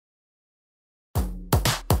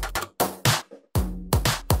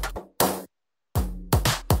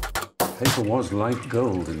Paper was like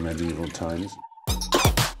gold in medieval times.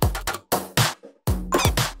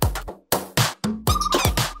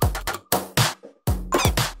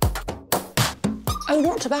 Oh,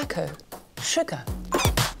 not tobacco. Sugar.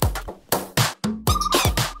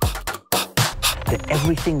 That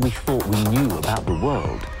everything we thought we knew about the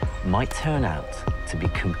world might turn out to be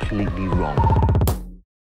completely wrong.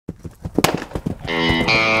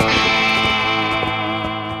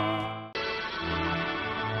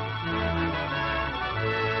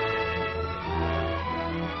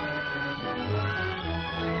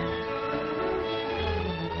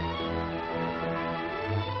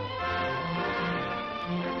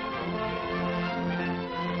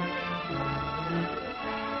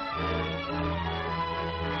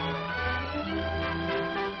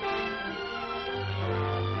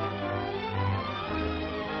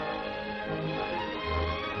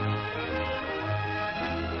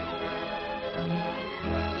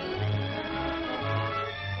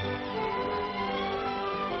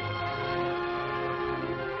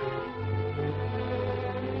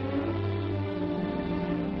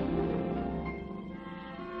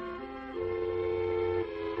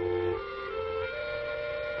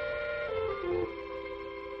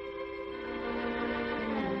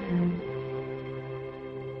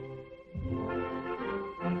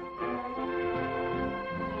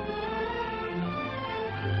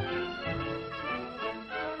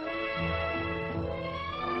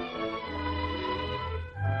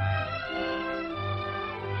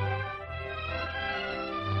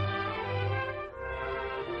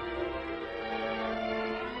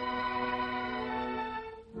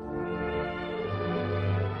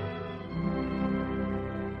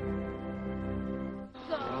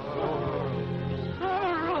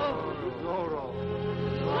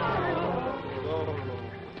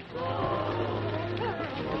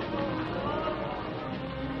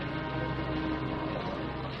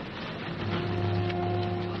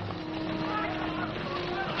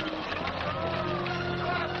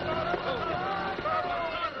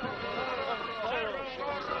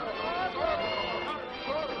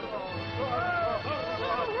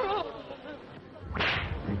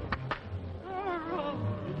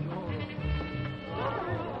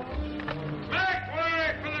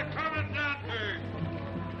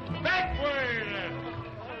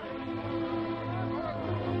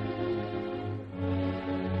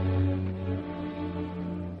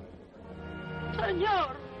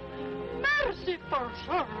 Senor, merciful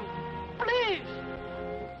Zorro, please.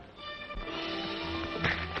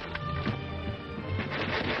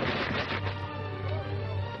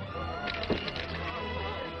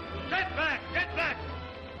 Get back! Get back!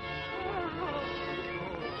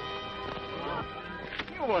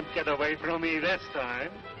 You won't get away from me this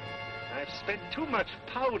time. I've spent too much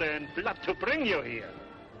powder and blood to bring you here.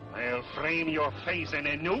 I'll frame your face in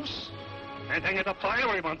a noose and hang it up for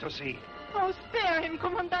everyone to see. Oh, spare him,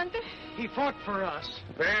 Commandant. He fought for us.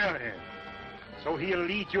 Spare him. So he'll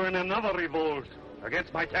lead you in another revolt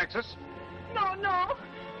against my taxes? No, no.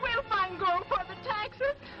 We'll find gold for the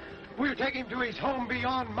taxes. We'll take him to his home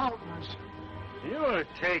beyond mountains. You'll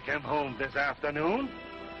take him home this afternoon.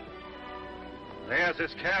 There's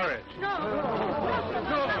his carriage. No.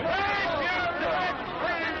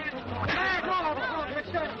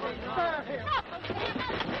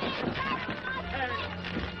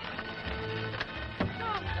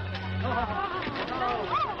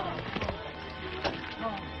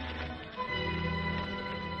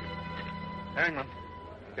 Hangman,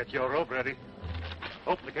 get your rope ready.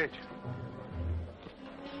 Open the cage.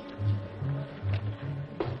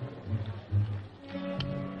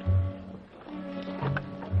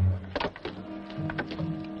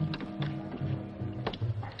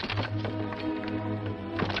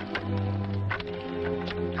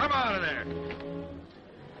 Come out of there.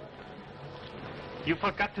 You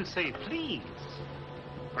forgot to say please.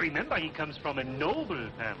 Remember, he comes from a noble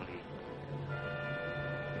family.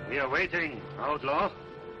 We are waiting, outlaw.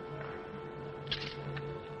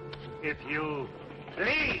 If you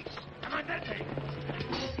please. Commandante!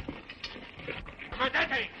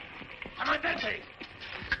 Commandante! Commandante!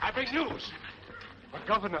 I bring news. A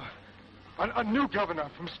governor, a new governor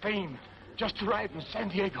from Spain, just arrived in San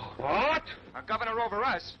Diego. What? A governor over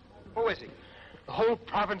us? Who is he? The whole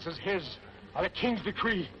province is his, by the king's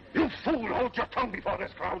decree. You fool! Hold your tongue before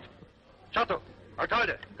this crowd. Chato,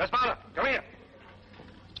 Alcalde, Gaspara, come here.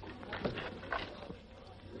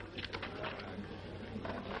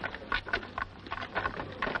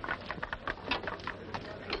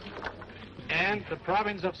 And the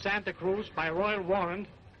province of Santa Cruz, by royal warrant,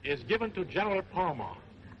 is given to General Palmer.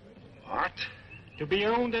 What? to be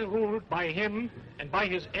owned and ruled by him and by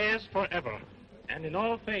his heirs forever. And in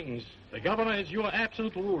all things, the governor is your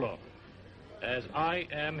absolute ruler, as I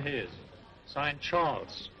am his. Signed,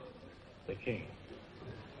 Charles, the king.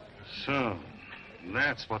 So,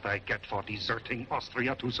 that's what I get for deserting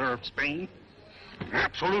Austria to serve Spain?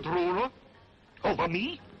 Absolute ruler? Over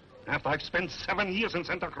me? After I've spent 7 years in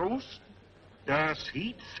Santa Cruz? Does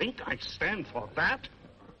he think I stand for that?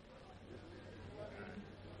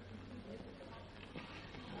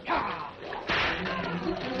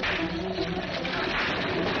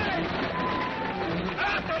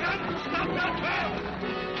 Stop that trail!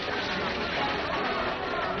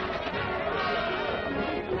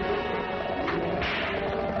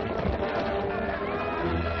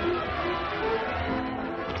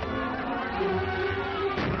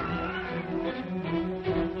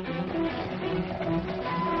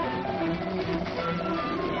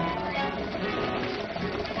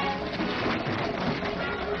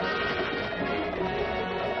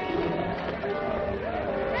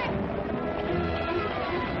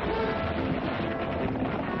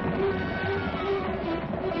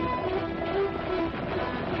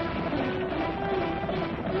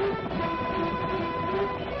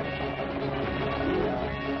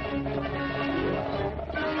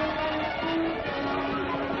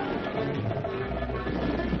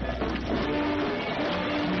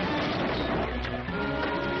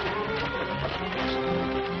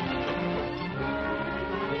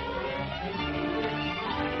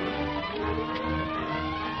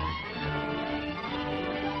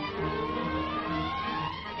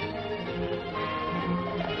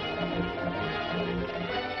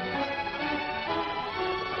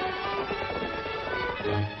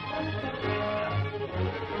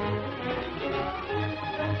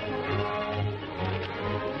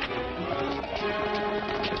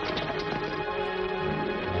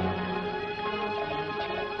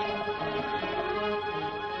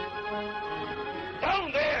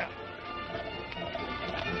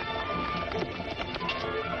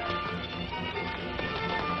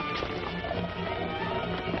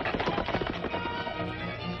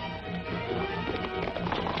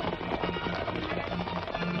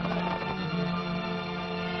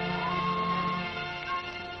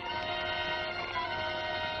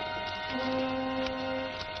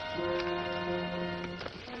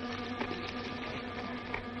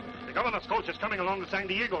 The governor's coach is coming along the San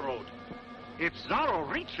Diego road. If Zorro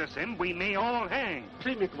reaches him, we may all hang.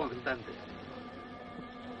 Sí, mi comandante.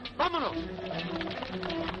 ¡Vámonos!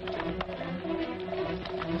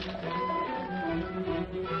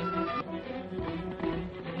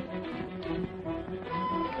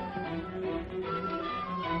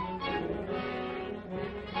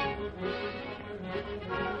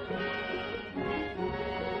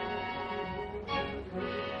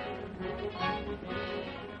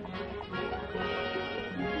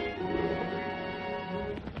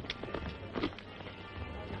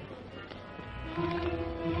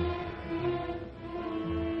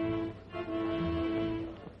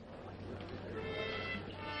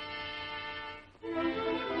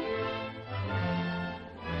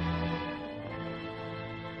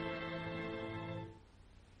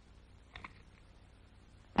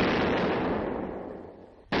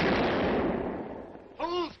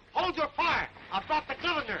 Hold your fire! I've got the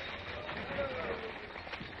governor!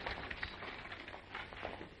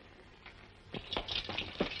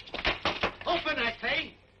 Open, I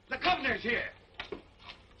say! The governor's here!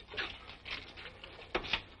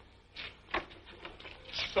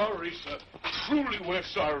 Sorry, sir. Truly, we're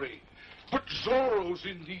sorry. But Zorro's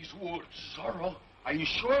in these woods. Zorro? Are you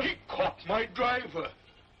sure? He caught my driver.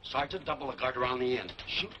 Sergeant, double the guard around the end.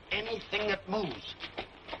 Shoot anything that moves.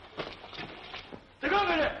 The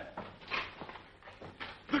governor!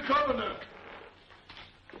 The governor!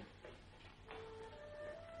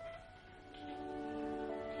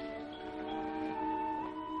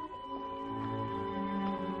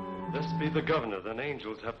 This be the governor, then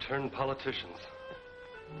angels have turned politicians.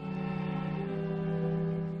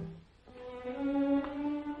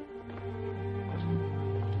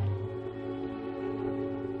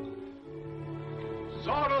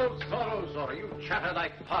 Zorro, Zorro, Zorro, you chatter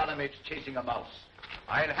like Parliament's chasing a mouse.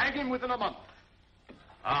 I'll hang him within a month.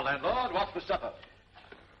 Our landlord, what's for supper?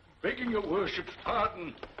 Begging your worship's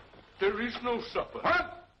pardon, there is no supper.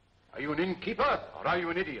 What? Are you an innkeeper, or are you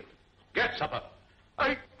an idiot? Get supper.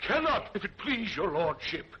 I cannot, if it please your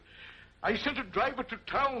lordship. I sent a driver to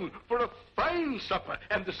town for a fine supper,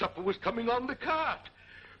 and the supper was coming on the cart.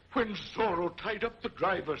 When Zorro tied up the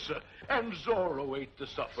driver, sir, and Zorro ate the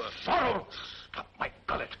supper. Zorro! Stop my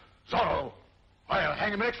gullet. Zorro! I'll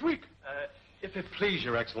hang him next week. If it please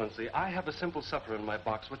your excellency, I have a simple supper in my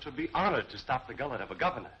box which would be honored to stop the gullet of a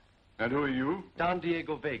governor. And who are you? Don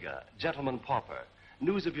Diego Vega, gentleman pauper.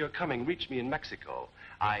 News of your coming reached me in Mexico.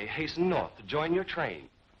 I hasten north to join your train.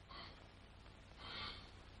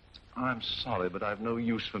 I'm sorry, but I've no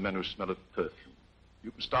use for men who smell of perfume.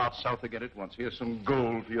 You can start south again at once. Here's some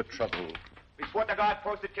gold for your trouble. Before the guard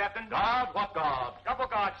posted, Captain? Guard? What guard? Double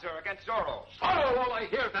guard, sir, against Zorro. Zorro! All I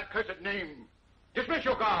hear is that cursed name. Dismiss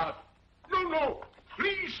your guard. No, no.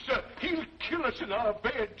 Please, sir. He'll kill us in our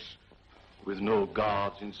beds. With no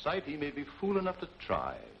guards in sight, he may be fool enough to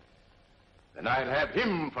try. Then I'll have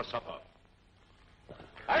him for supper.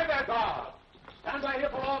 Hey there, guard. Stand by here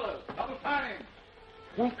for orders. Double time.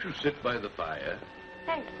 Won't you sit by the fire?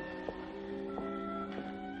 Thanks.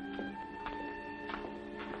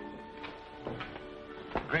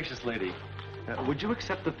 Gracious lady, would you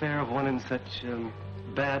accept the fare of one in such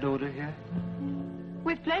bad odor here?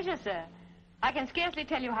 With pleasure, sir. I can scarcely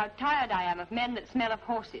tell you how tired I am of men that smell of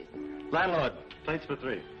horses. Landlord, plates for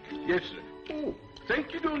 3. Yes, sir. Oh,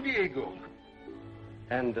 thank you, Don Diego.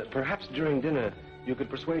 And perhaps during dinner, you could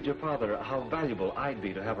persuade your father how valuable I'd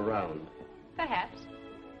be to have around. Perhaps.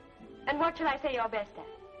 And what shall I say you're best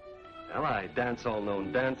at? Well, I dance all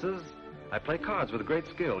known dances. I play cards with great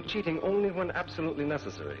skill, cheating only when absolutely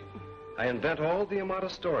necessary. I invent all the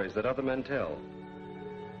immodest stories that other men tell.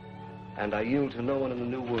 And I yield to no one in the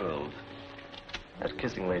New World. As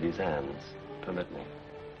kissing ladies' hands permit me.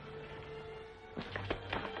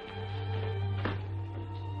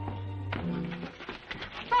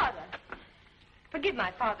 Father! Forgive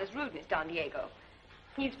my father's rudeness, Don Diego.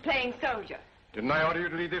 He's playing soldier. Didn't I order you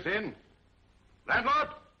to leave this in? Landlord,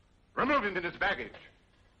 remove him in his baggage.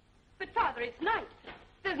 But, Father, it's night.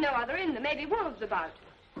 There's no other inn. There may be wolves about.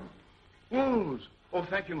 Wolves? Oh,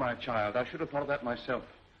 thank you, my child. I should have thought of that myself.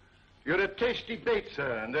 You're a tasty bait,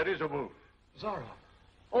 sir, and there is a wolf. Zorro.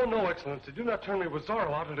 Oh, no, Excellency. Do not turn me with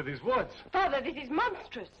Zorro out into these woods. Father, this is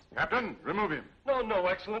monstrous. Captain, remove him. No, no,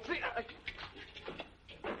 Excellency.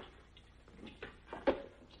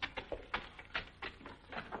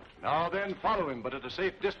 Now then, follow him, but at a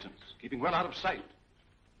safe distance, keeping well out of sight.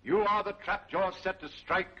 You are the trap jaws set to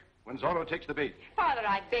strike when Zorro takes the bait. Father,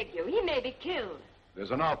 I beg you. He may be killed.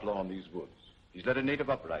 There's an outlaw in these woods. He's led a native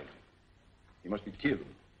uprising. He must be killed,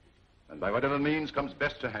 and by whatever means comes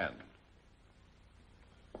best to hand.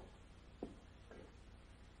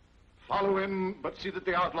 Follow him, but see that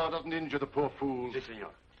the outlaw doesn't injure the poor fool. Si, senor.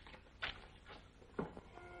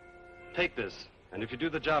 Take this, and if you do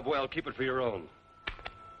the job well, keep it for your own.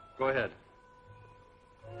 Go ahead.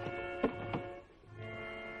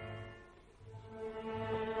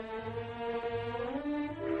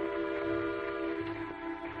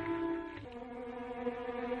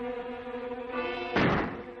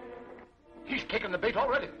 He's taken the bait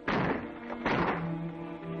already.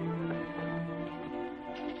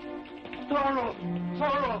 Zorro!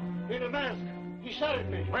 Zorro! In a mask! He shot at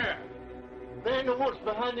me. Where? There in the woods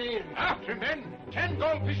behind the inn. After him, men. 10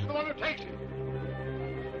 goldfish is the one who takes him.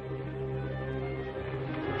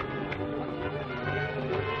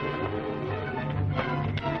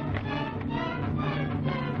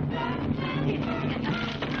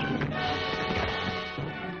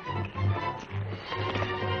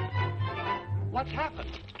 What's happened?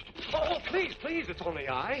 Oh, please, please, it's only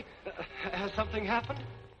I. Has something happened?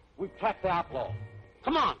 We've tracked the outlaw.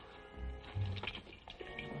 Come on.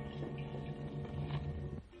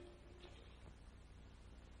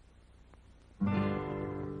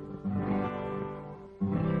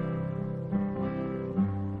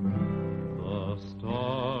 The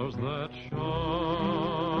stars that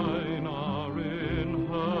shine are in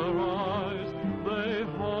her eyes. They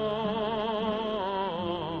haunt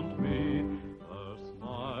me. Her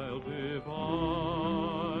smile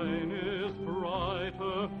divine is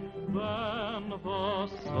brighter than the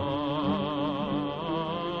sun.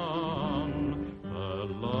 Her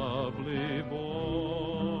lovely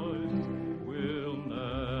voice will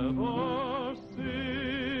never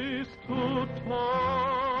cease to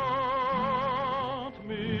taunt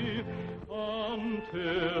me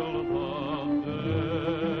until the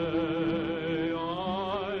day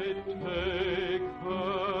I take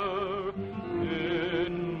her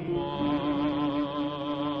in my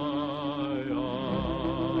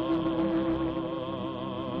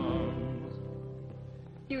arms.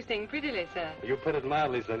 You sing prettily, sir. You put it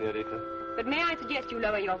mildly, senorita. But may I suggest you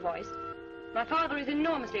lower your voice? My father is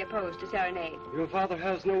enormously opposed to serenade. Your father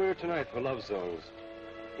has no ear tonight for love songs.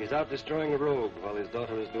 He's out destroying a rogue while his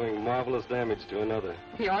daughter is doing marvelous damage to another.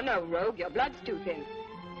 You're no rogue. Your blood's too thin.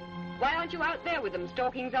 Why aren't you out there with them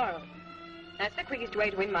stalking Zorro? That's the quickest way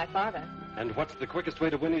to win my father. And what's the quickest way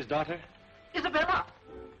to win his daughter? Isabella!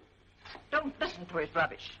 Don't listen to his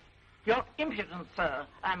rubbish. You're impudent, sir,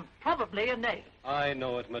 and probably a knave. I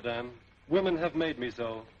know it, madame. Women have made me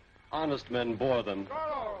so. Honest men bore them.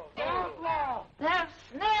 They've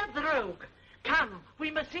snared the rogue. Come,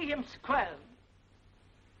 we must see him squirm.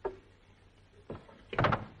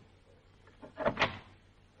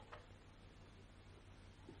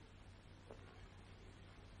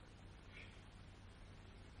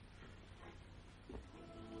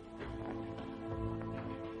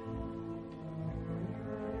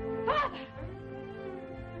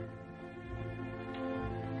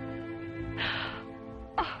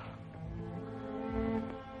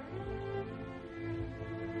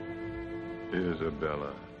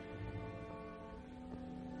 Isabella.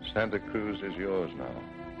 Santa Cruz is yours now.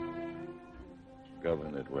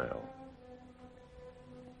 Govern it well.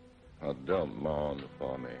 Now don't mourn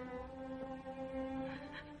for me.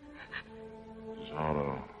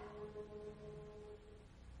 Zorro.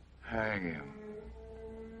 Hang him.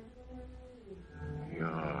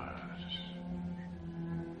 Yours.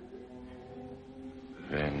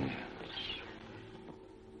 Vengeance.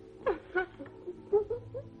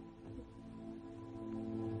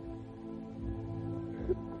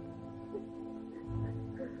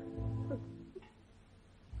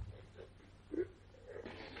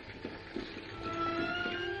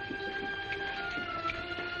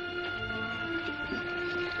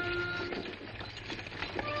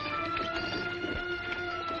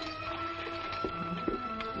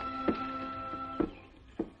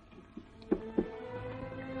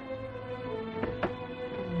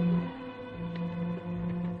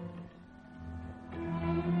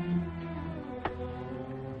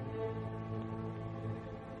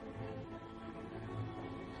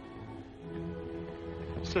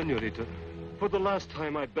 Senorita, for the last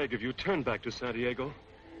time, I beg of you, turn back to San Diego.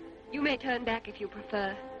 You may turn back if you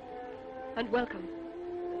prefer. And welcome.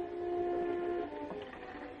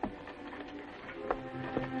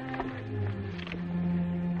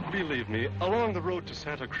 Believe me, along the road to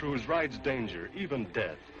Santa Cruz rides danger, even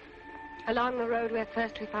death. Along the road where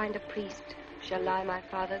first we find a priest shall lie my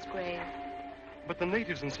father's grave. But the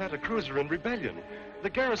natives in Santa Cruz are in rebellion. The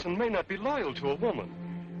garrison may not be loyal to a woman.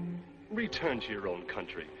 Return to your own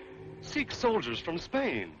country. Seek soldiers from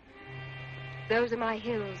Spain. Those are my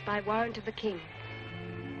hills by warrant of the king.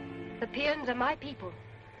 The Peons are my people.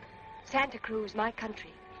 Santa Cruz, my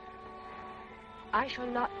country. I shall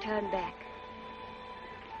not turn back.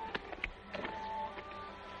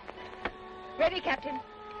 Ready, Captain?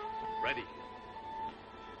 Ready.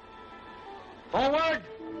 Forward!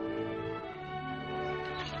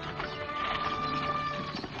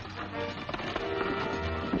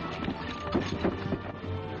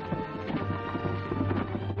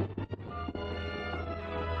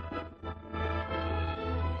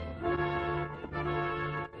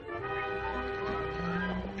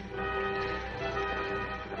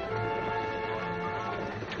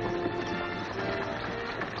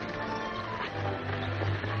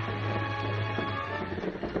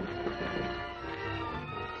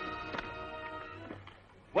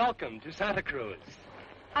 Welcome to Santa Cruz.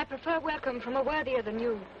 I prefer welcome from a worthier than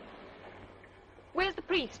you. Where's the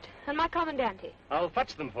priest and my commandante? I'll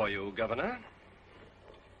fetch them for you, Governor.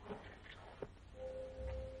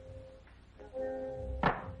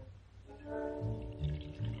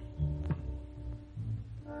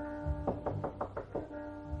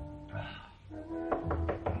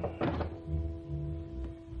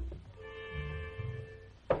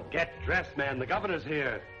 Get dressed, man. The governor's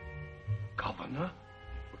here. Governor?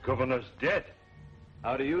 The governor's dead.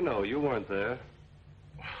 How do you know? You weren't there.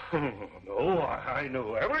 No, I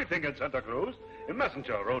know everything in Santa Cruz. A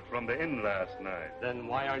messenger wrote from the inn last night. Then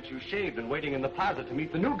why aren't you shaved and waiting in the plaza to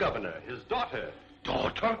meet the new governor, his daughter?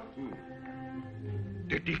 Daughter?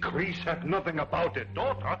 The decree said nothing about it.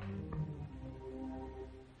 Daughter?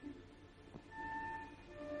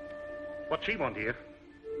 What she want here?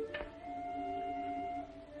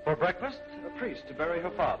 For breakfast, a priest to bury her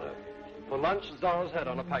father. For lunch, Zorro's head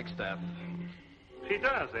on a pike staff. She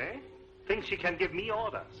does, eh? Thinks she can give me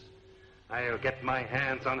orders. I'll get my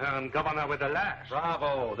hands on her and governor with a lash.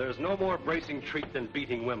 Bravo. There's no more bracing treat than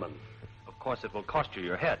beating women. Of course, it will cost you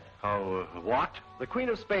your head. Oh, what? The Queen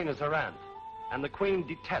of Spain is her aunt, and the Queen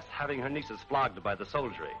detests having her nieces flogged by the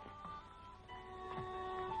soldiery.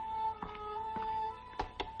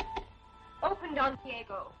 Open, Don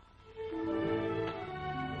Diego.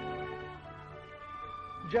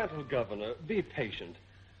 Gentle Governor, be patient.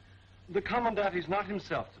 The Commandant is not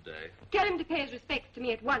himself today. Tell him to pay his respects to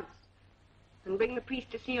me at once. And bring the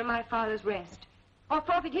priest to seal my father's rest. Or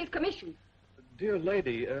forfeit his commission. Dear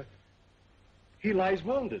lady, he lies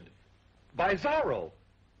wounded. By Zorro.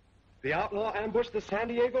 The outlaw ambushed the San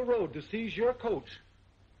Diego road to seize your coach.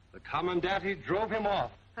 The Commandant, he drove him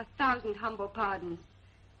off. 1,000 humble pardons.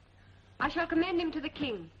 I shall commend him to the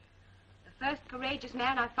king. The first courageous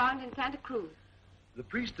man I found in Santa Cruz. The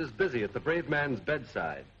priest is busy at the brave man's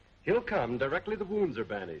bedside. He'll come directly the wounds are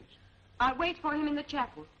bandaged. I'll wait for him in the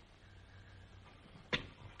chapel.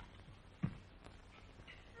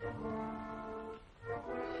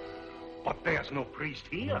 But there's no priest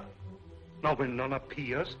here. Now, when none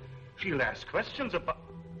appears, she'll ask questions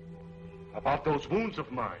about those wounds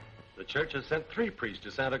of mine. The church has sent 3 priests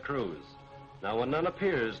to Santa Cruz. Now, when none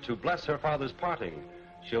appears to bless her father's parting,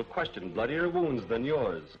 she'll question bloodier wounds than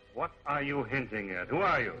yours. What are you hinting at? Who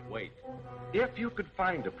are you? Wait. If you could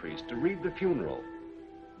find a priest to read the funeral,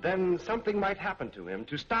 then something might happen to him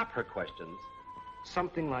to stop her questions.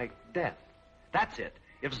 Something like death. That's it.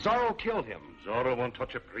 If Zorro killed him. Zorro won't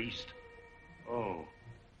touch a priest. Oh.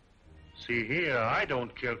 See here, I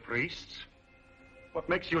don't kill priests. What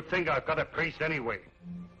makes you think I've got a priest anyway?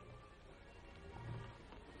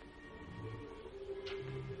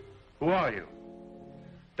 Who are you?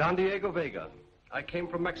 Don Diego Vega. I came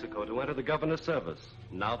from Mexico to enter the governor's service.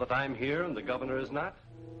 Now that I'm here and the governor is not,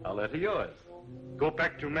 I'll enter yours. Go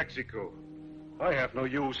back to Mexico. I have no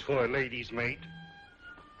use for a lady's maid.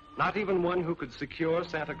 Not even one who could secure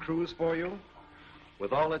Santa Cruz for you?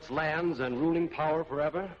 With all its lands and ruling power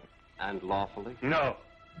forever? And lawfully? No.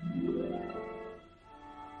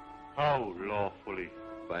 How lawfully?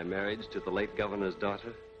 By marriage to the late governor's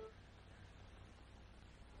daughter?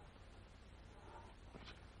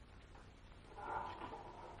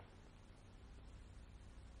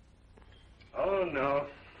 Oh, no.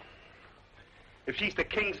 If she's the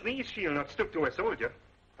king's niece, she'll not stoop to a soldier.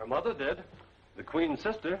 Her mother did. The queen's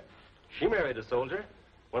sister. She married a soldier.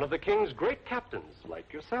 One of the king's great captains,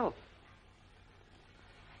 like yourself.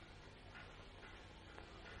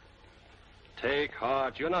 Take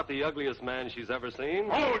heart. You're not the ugliest man she's ever seen.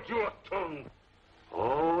 Hold your tongue.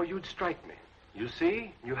 Oh, you'd strike me. You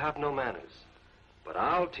see, you have no manners. But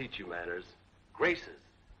I'll teach you manners. Graces.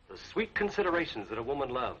 The sweet considerations that a woman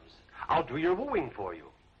loves. I'll do your wooing for you.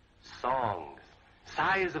 Songs.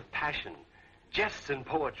 Sighs of passion. Jests and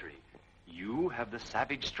poetry. You have the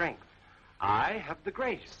savage strength. I have the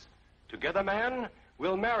grace. Together, man,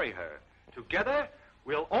 we'll marry her. Together,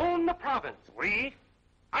 we'll own the province. We?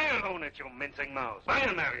 I'll own it, you mincing mouse.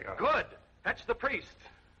 I'll marry her. Good. Fetch the priest.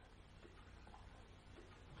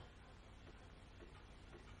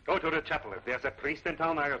 Go to the chapel. If there's a priest in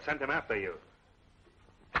town, I'll send him after you.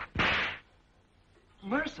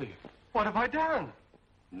 Mercy. What have I done?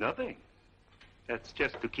 Nothing. That's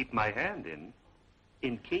just to keep my hand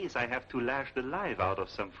in case I have to lash the life out of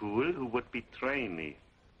some fool who would betray me.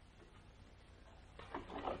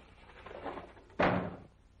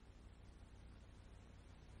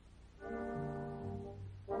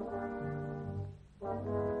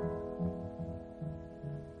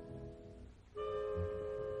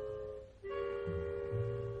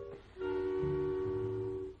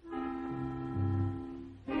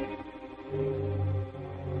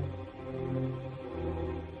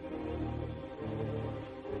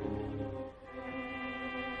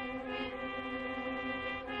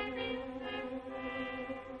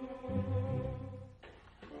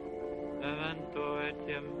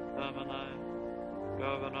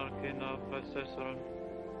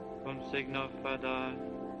 Signo fadae,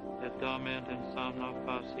 et dormient in somno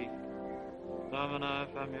facit. Domini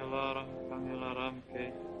famularum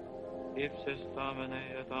famularumque, ipsis Domini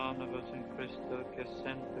et omnibus in Christo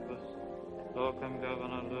cessentibus, locum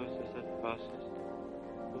governor lucis et pacis.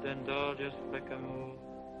 Ut indulges pecamur,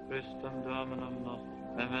 Christum Dominum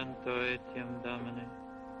nostrum, memento etiam Domini,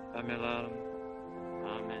 famularum.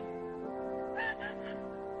 Amen.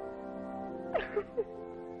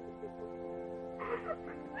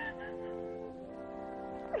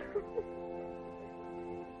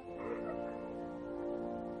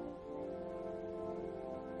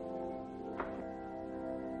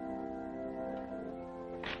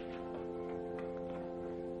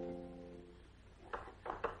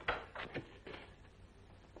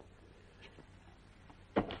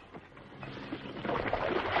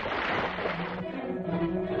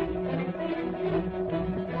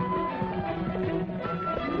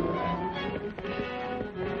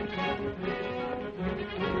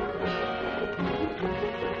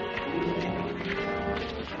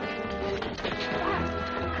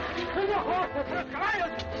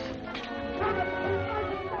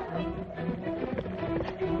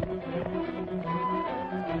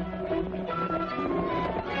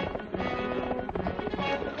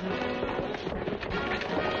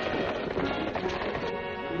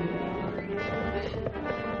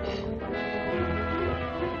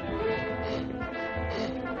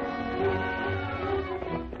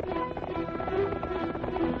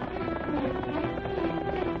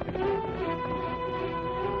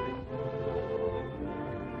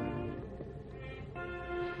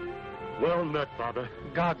 Well met, Father.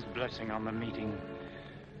 God's blessing on the meeting.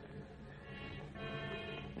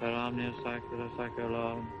 Per omnia saecula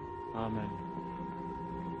saeculorum. Amen.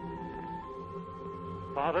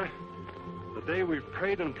 Father, the day we've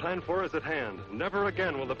prayed and planned for is at hand. Never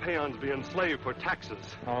again will the peons be enslaved for taxes.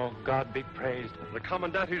 Oh, God be praised. The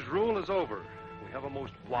Commandante's rule is over. We have a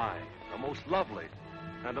most wise, a most lovely,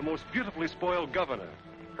 and a most beautifully spoiled governor.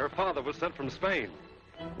 Her father was sent from Spain.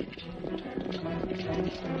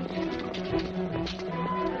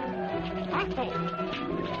 Alto!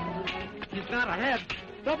 He's not ahead.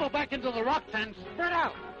 Double back into the rocks and spread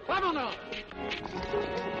out. Vámonos!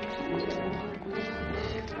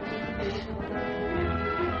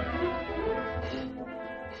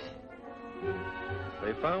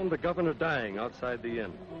 They found the governor dying outside the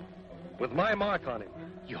inn, with my mark on him.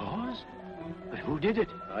 Yours? But who did it?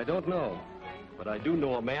 I don't know, but I do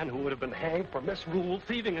know a man who would have been hanged for misrule,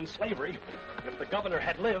 thieving, and slavery if the governor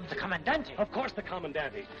had lived. The Commandante? Of course, the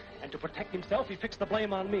Commandante. And to protect himself, he fixed the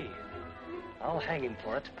blame on me. I'll hang him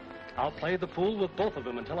for it. I'll play the fool with both of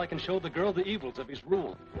them until I can show the girl the evils of his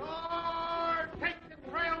rule. Lord, take the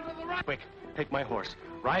trail to the right. Quick, take my horse.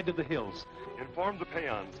 Ride to the hills. Inform the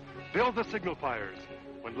peons. Build the signal fires.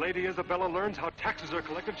 When Lady Isabella learns how taxes are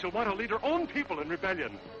collected, she'll want to lead her own people in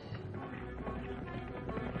rebellion.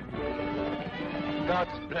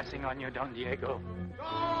 God's blessing on you, Don Diego.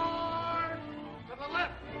 Lord, to the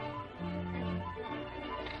left.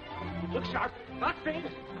 Look sharp. Not straight.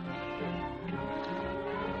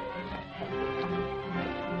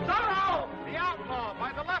 Zorro! The outlaw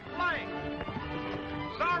by the left flank.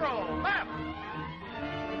 Zorro, left.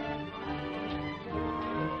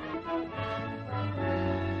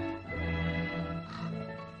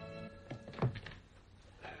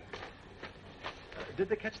 Did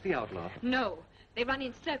they catch the outlaw? No. They run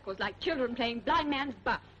in circles like children playing blind man's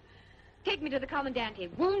buff. Take me to the Commandante.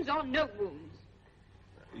 Wounds or no wounds.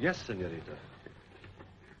 Yes, senorita.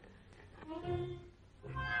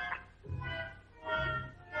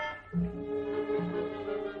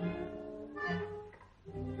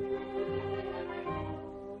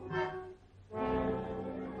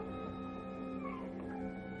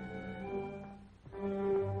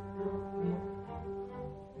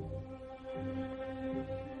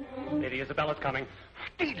 Lady Isabella's coming.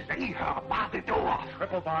 Delay her by the door.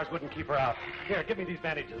 Triple bars wouldn't keep her out. Here, give me these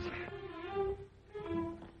bandages.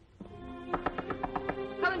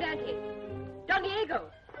 Commandante. Don Diego.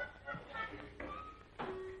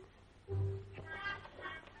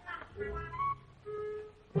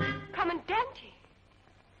 Commandante.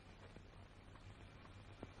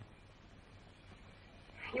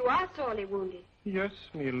 You are sorely wounded. Yes,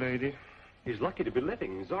 me lady. He's lucky to be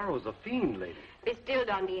living. Zorro's a fiend, lady. Be still,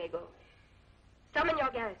 Don Diego. Summon your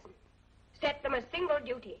garrison. Set them a single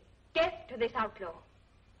duty. Death to this outlaw.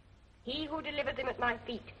 He who delivers him at my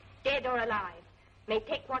feet, dead or alive, may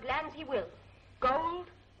take what lands he will. Gold,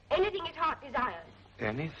 anything his heart desires.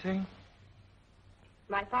 Anything?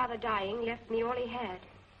 My father dying left me all he had.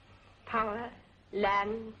 Power,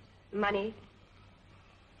 land, money,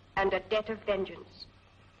 and a debt of vengeance.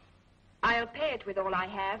 I'll pay it with all I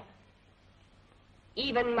have.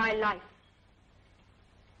 Even my life.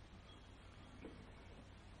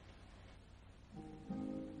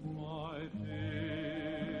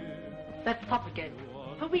 That pup again.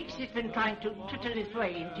 For weeks he's been trying to twiddle his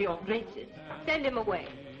way into your graces. Send him away.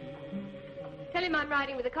 Tell him I'm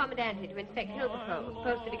riding with the Commandante to inspect hill patrols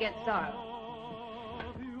posted against Zorro.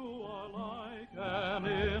 An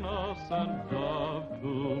innocent dove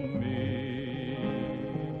to me.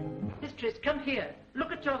 Mistress, come here.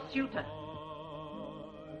 Look at your suitor.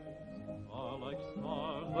 Are like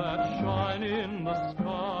stars that shine in the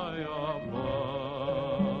sky above.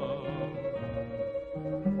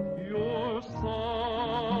 Your sighs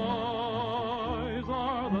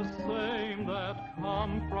are the same that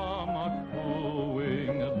come from a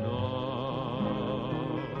cooing dove.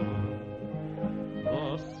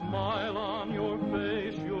 The smile on your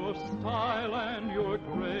face, your style and your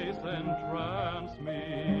grace entrance me.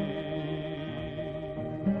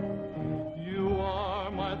 You are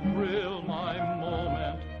my thrill, my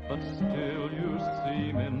moment, but still you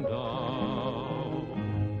seem in doubt.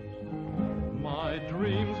 My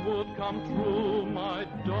dreams would come true, my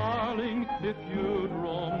darling, if you'd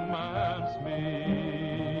romance me.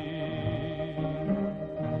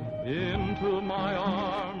 Into my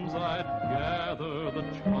arms I'd gather the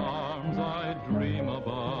charms I dream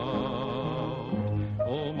about.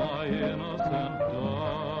 Oh, my innocent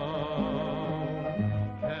dove,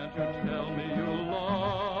 can't you tell me you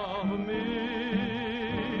love me?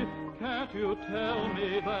 Can't you tell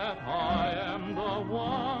me that I am the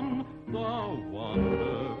one, the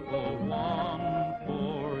wonderful one?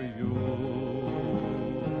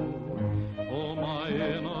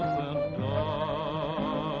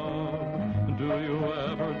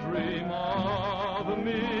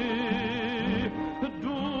 me.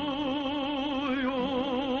 Do you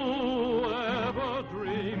ever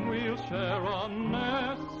dream we'll share a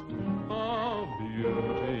nest, a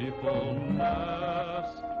beautiful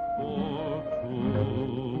nest for two?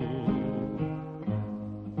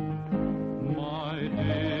 My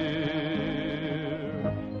dear,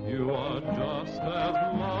 you are just as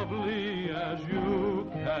lovely as you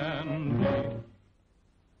can be.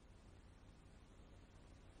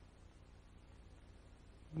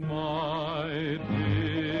 My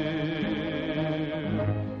dear,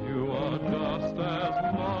 you are just as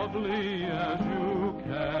lovely as you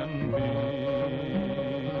can be.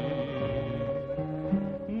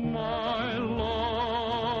 My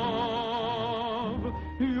love,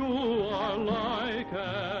 you are like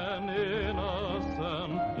an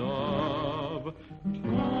innocent dove to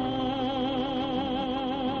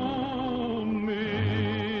me.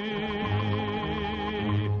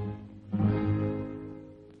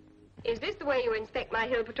 Is this the way you inspect my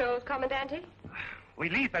hill patrols, Commandante? We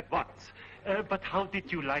leave at once. But how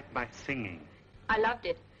did you like my singing? I loved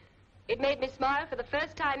it. It made me smile for the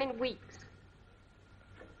first time in weeks.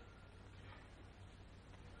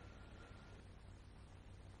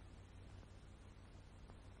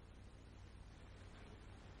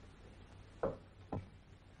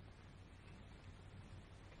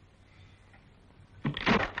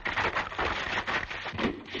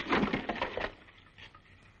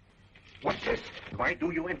 What's this? Why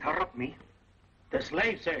do you interrupt me? The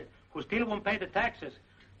slave, sir, who still won't pay the taxes.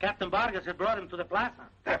 Captain Vargas had brought him to the plaza.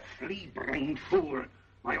 The flea-brained fool.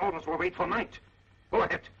 My orders were wait for night. Go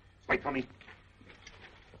ahead. Wait for me.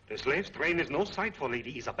 The slave's train is no sight for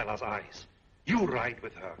Lady Isabella's eyes. You ride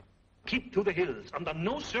with her. Keep to the hills. Under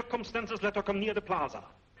no circumstances let her come near the plaza.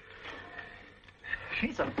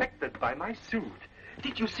 She's affected by my suit.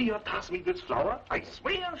 Did you see her toss me this flower? I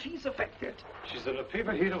swear she's affected. She's in a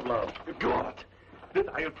fever heat of love. God, then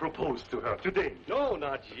I'll propose to her today. No,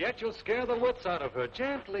 not yet. You'll scare the wits out of her.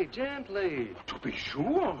 Gently, gently. To be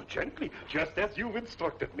sure, gently, just as you've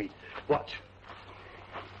instructed me. Watch.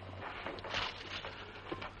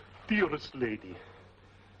 Dearest lady,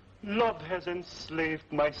 love has enslaved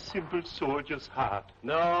my simple soldier's heart.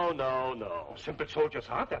 No, no, no. Simple soldier's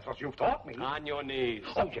heart? That's what you've taught me. On your knees.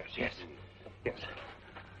 Oh, yes, yes. Yes.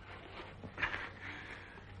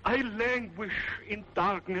 I languish in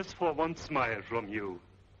darkness for one smile from you.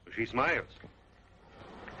 She smiles.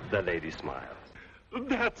 The lady smiles.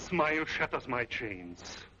 That smile shatters my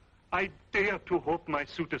chains. I dare to hope my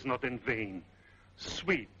suit is not in vain.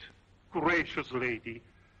 Sweet, gracious lady,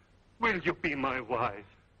 will you be my wife?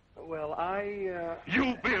 Well,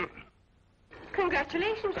 You will!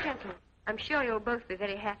 Congratulations, gentlemen. I'm sure you'll both be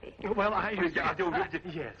very happy. Well,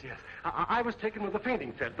 yes. I was taken with a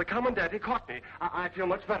fainting fit. The Commandant, he caught me. I feel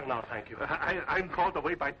much better now, thank you. I'm called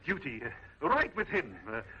away by duty. Right with him.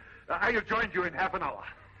 I'll join you in half an hour.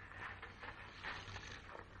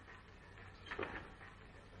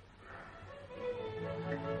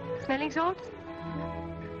 Smelling salts?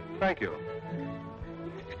 Thank you.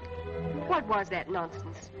 What was that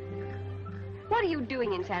nonsense? What are you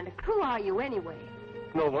doing in Santa Cruz? Who are you anyway?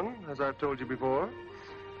 No one, as I've told you before.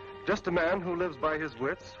 Just a man who lives by his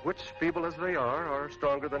wits, which, feeble as they are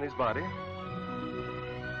stronger than his body.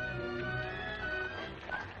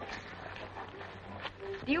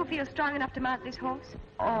 Do you feel strong enough to mount this horse?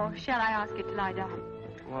 Or shall I ask it to lie down?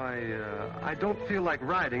 Why, I don't feel like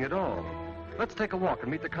riding at all. Let's take a walk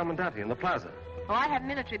and meet the Commandante in the plaza. Oh, I have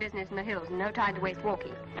military business in the hills and no time to waste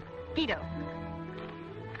walking. Guido,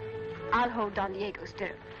 I'll hold Don Diego's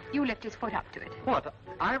stirrup. You lift his foot up to it. What?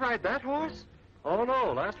 I ride that horse? Oh,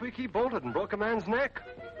 no. Last week he bolted and broke a man's neck.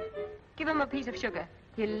 Give him a piece of sugar.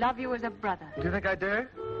 He'll love you as a brother. Do you think I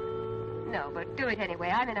dare? No, but do it anyway.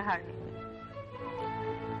 I'm in a hurry.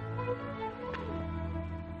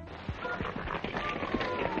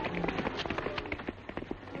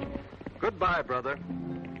 Goodbye, brother.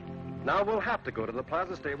 Now we'll have to go to the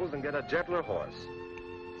plaza stables and get a gentler horse.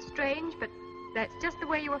 Strange, but that's just the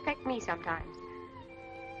way you affect me sometimes.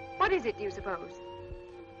 What is it, do you suppose?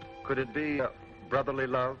 Could it be brotherly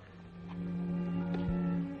love?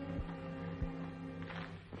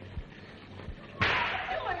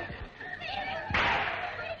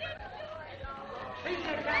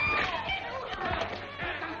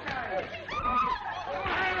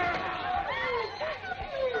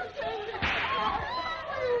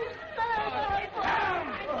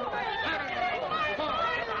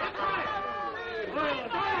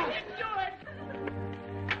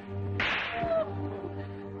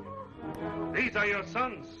 These are your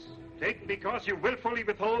sons. Take because you willfully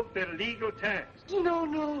withhold the legal tax. No,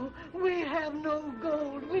 no. We have no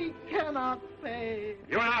gold. We cannot pay.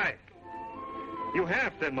 You and I. You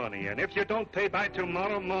have the money, and if you don't pay by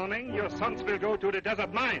tomorrow morning, your sons will go to the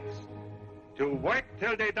desert mines to work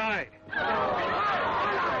till they die.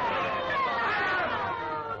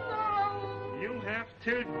 You have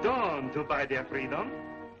till dawn to buy their freedom.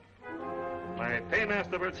 My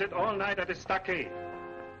paymaster will sit all night at the stockade.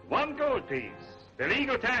 1 gold piece. The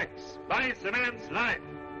legal tax buys the man's life.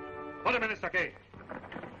 Put him in the stockade.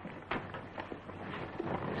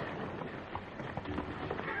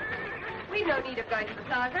 We've no need of going to the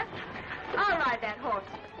plaza. I'll ride that horse.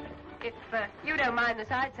 If you don't mind the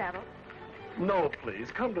side saddle. No,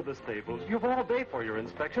 please, come to the stables. You've all day for your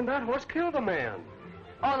inspection. That horse killed a man.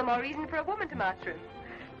 All the more reason for a woman to master him.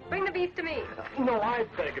 Bring the beast to me. No, I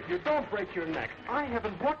beg of you, don't break your neck. I have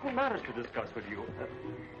important matters to discuss with you.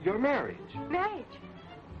 Your marriage. Marriage?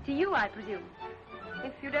 To you, I presume.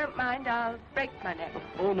 If you don't mind, I'll break my neck.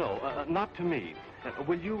 Oh, no, not to me.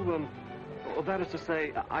 Will you, that is to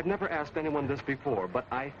say, I've never asked anyone this before, but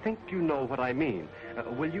I think you know what I mean.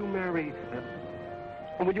 Will you marry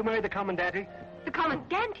the Commandant? The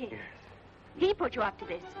Commandant? Yes. He put you up to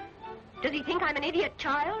this. Does he think I'm an idiot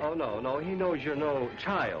child? Oh, no, he knows you're no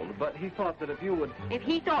child, but he thought that if you would... If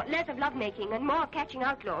he thought less of lovemaking and more of catching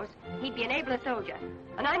outlaws, he'd be an abler soldier.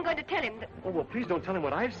 And I'm going to tell him that... Oh, well, please don't tell him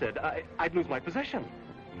what I've said. I'd lose my position.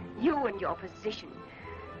 You and your position.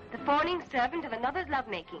 The fawning servant of another's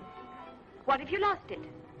lovemaking. What if you lost it?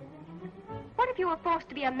 What if you were forced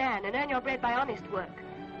to be a man and earn your bread by honest work?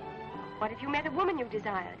 What if you met a woman you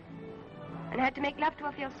desired and had to make love to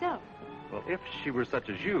her for yourself? Well, if she were such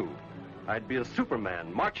as you, I'd be a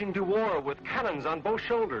Superman, marching to war with cannons on both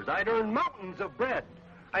shoulders. I'd earn mountains of bread.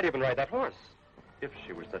 I'd even ride that horse, if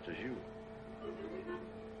she were such as you.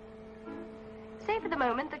 Say for the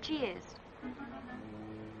moment that she is.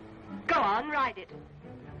 Go on, ride it.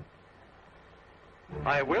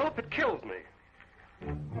 I will if it kills me.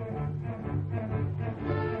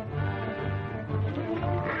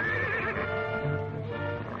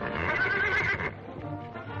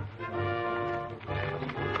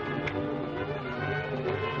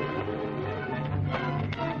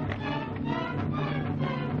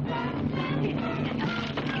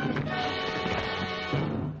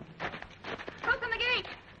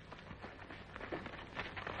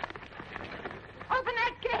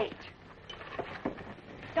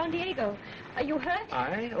 Don Diego, are you hurt?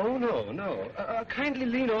 Oh, no. Kindly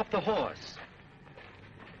lean off the horse.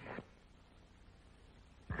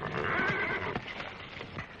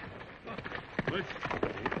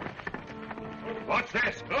 What's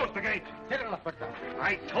this? Close the gate.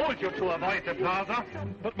 I told you to avoid the plaza.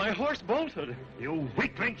 But my horse bolted. You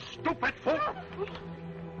weakling, stupid fool.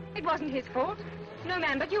 It wasn't his fault. No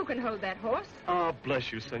man but you can hold that horse. Ah,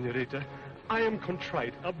 bless you, senorita. I am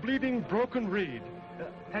contrite, a bleeding, broken reed.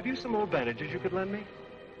 Have you some old bandages you could lend me?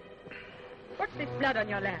 What's this blood on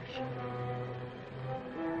your lash?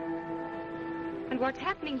 And what's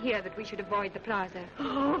happening here that we should avoid the plaza?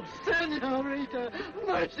 Oh, senorita!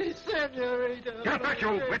 Mercy, senorita! Get back,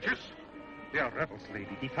 you witches! They are rebels,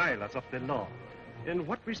 lady, defilers of the law. In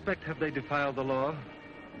what respect have they defiled the law?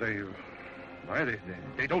 They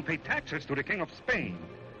don't pay taxes to the King of Spain.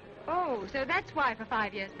 Oh, so that's why for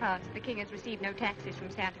 5 years past the king has received no taxes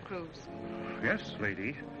from Santa Cruz. Yes,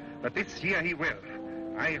 lady. But this year he will.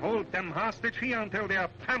 I hold them hostage here until their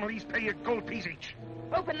families pay a gold piece each.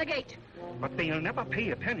 Open the gate. But they'll never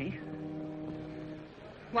pay a penny.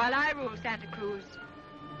 While I rule Santa Cruz,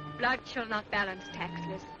 blood shall not balance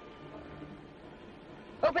taxless.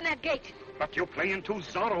 Open that gate. But you play into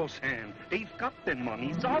Zorro's hand. They've got the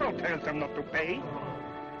money. Zorro tells them not to pay.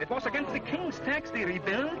 It was against the king's tax they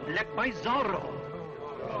rebelled, led by Zorro.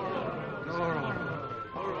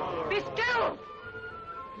 Zorro. Be still!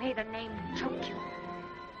 May the name choke you.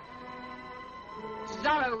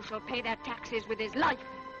 Zorro shall pay their taxes with his life.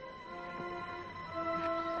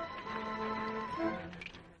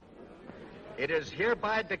 It is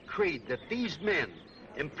hereby decreed that these men,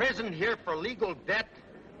 imprisoned here for legal debt,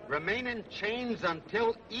 remain in chains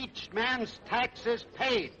until each man's tax is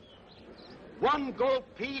paid. 1 gold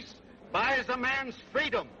piece buys a man's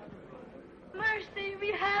freedom. Mercy,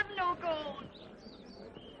 we have no gold.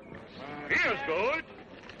 Here's gold.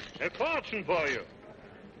 A fortune for you.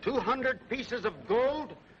 200 pieces of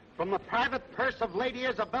gold from the private purse of Lady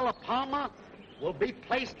Isabella Palma will be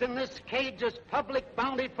placed in this cage as public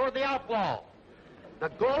bounty for the outlaw. The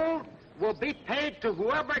gold will be paid to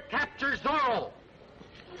whoever captures Zorro.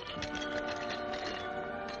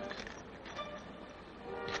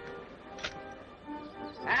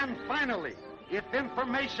 And finally, if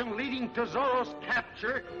information leading to Zorro's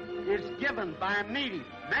capture is given by a native,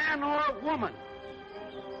 man or woman,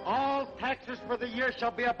 all taxes for the year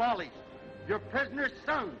shall be abolished. Your prisoners'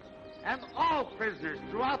 sons and all prisoners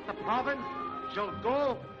throughout the province shall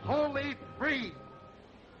go wholly free.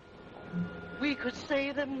 We could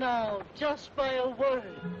save them now, just by a word.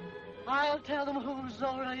 I'll tell them who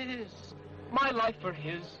Zorro is. My life for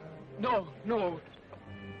his? No, no.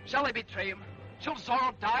 Shall I betray him? Shall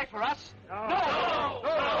Zorro die for us? No! No!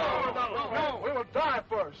 No! No! No! We will die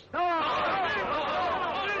first.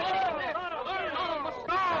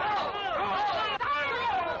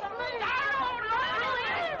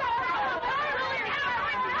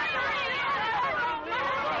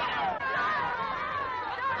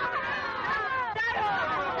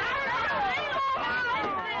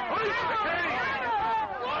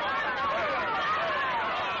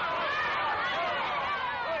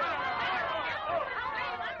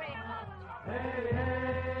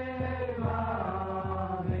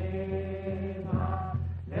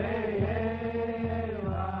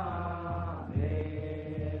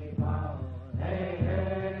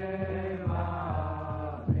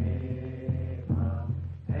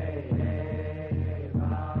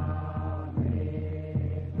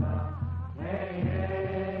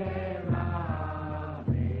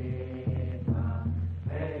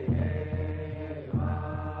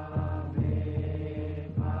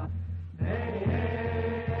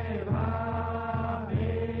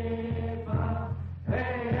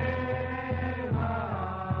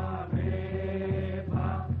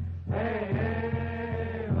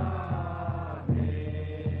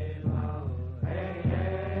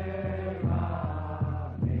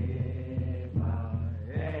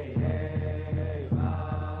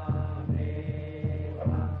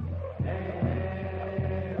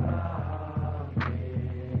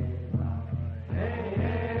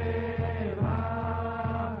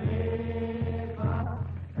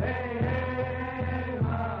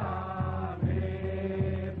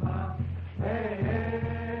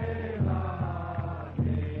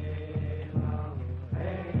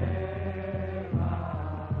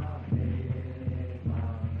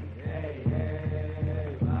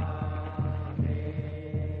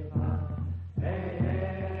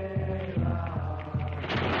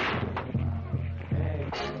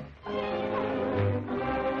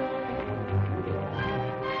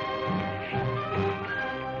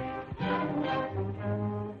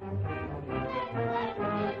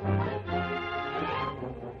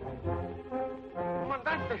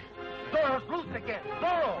 Zorro's loose again.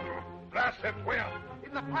 Zorro! Blast him, where?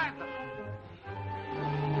 In the plaza.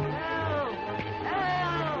 Help! Help!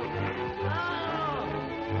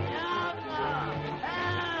 Help! Help!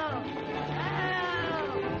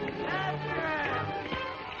 Help! Capture him!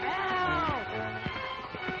 Help!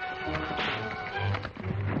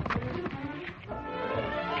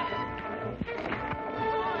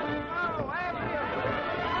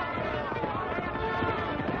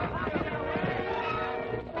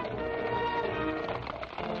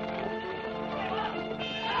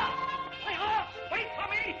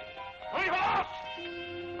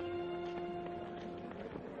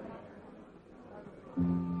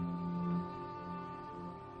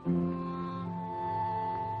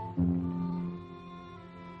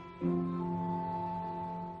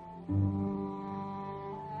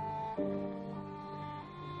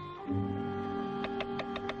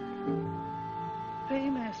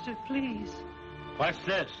 Paymaster, please. What's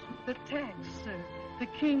this? The tax, sir. The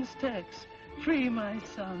king's tax. Free my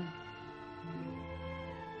son.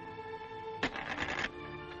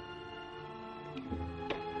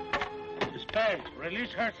 Dispatch,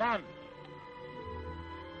 release her son.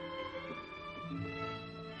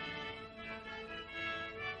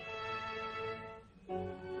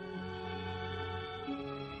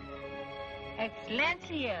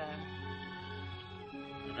 Excellencia.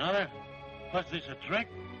 Another? What's this, a trick?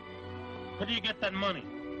 Where do you get that money?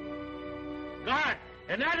 Guard!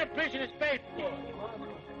 Another prison is paid for.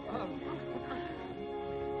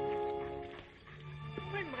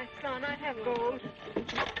 Bring my son. I have gold.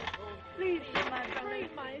 Please, my son. Bring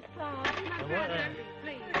my son. My brother.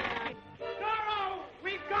 Please. Zorro!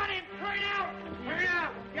 We've got him! Turn out! Turn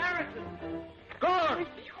out! Garrison! Guard!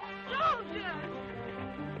 Soldiers!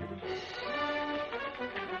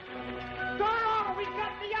 Zorro! We've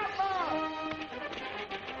got the outlaw!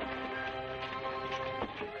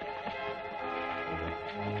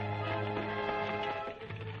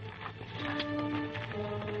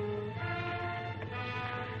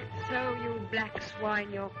 So, you black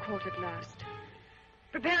swine, you're caught at last.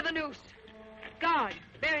 Prepare the noose. Guard,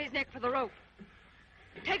 bear his neck for the rope.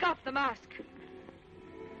 Take off the mask.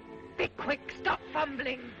 Be quick. Stop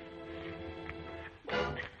fumbling.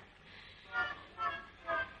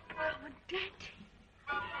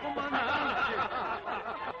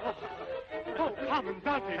 Oh,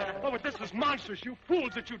 Commandant! Oh, but this is monstrous, you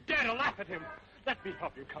fools, that you dare to laugh at him. Let me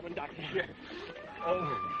help you, Commandant. Here.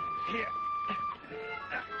 Oh, here.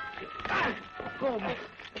 Oh, my.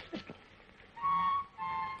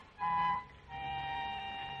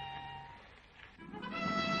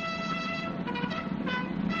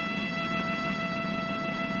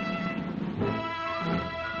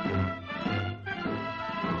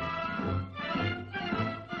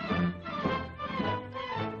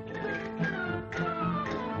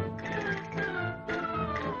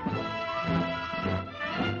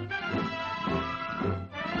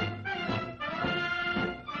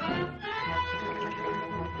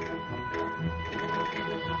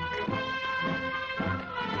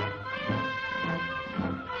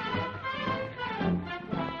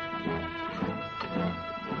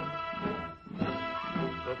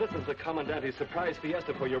 This is the Commandante's surprise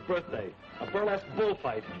fiesta for your birthday. A burlesque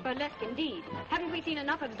bullfight. Burlesque indeed. Haven't we seen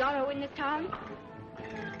enough of Zorro in this town?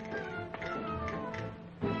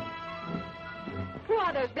 Who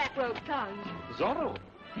are those black-robed clowns? Zorro.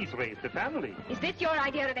 He's raised a family. Is this your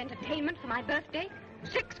idea of entertainment for my birthday?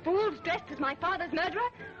 6 fools dressed as my father's murderer?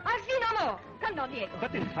 I'll see no more. Come, Don Diego.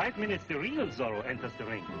 But in 5 minutes, the real Zorro enters the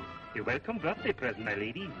ring. A welcome birthday present, my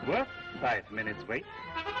lady. Worth 5 minutes wait.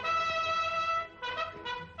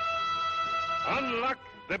 Unlock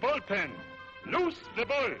the bullpen. Loose the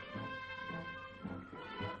bull.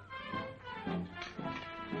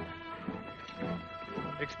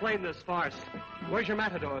 Explain this farce. Where's your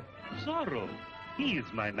matador? Zorro. He is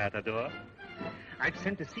my matador. I've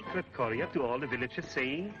sent a secret courier to all the villages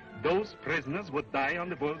saying those prisoners would die on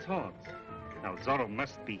the bull's horns. Now, Zorro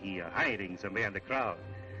must be here, hiding somewhere in the crowd.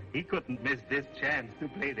 He couldn't miss this chance to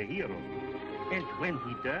play the hero. And when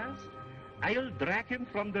he does, I'll drag him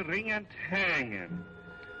from the ring and hang him.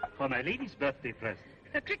 For my lady's birthday present.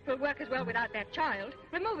 The trick will work as well without that child.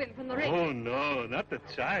 Remove him from the ring. Oh, no, not the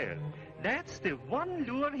child. That's the one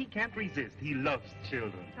lure he can't resist. He loves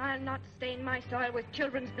children. I'll not stain my soil with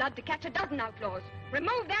children's blood to catch a dozen outlaws.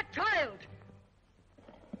 Remove that child!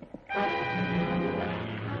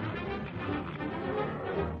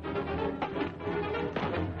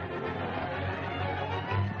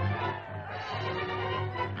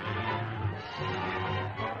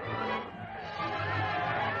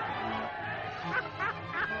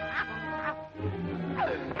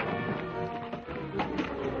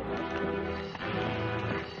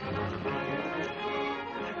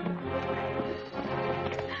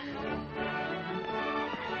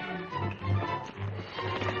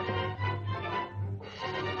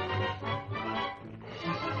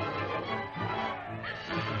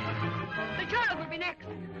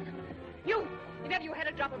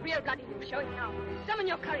 Drop of real blood in you. Show it now. Summon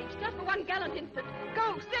your courage, just for one gallant instant.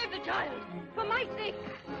 Go, save the child. For my sake.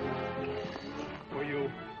 For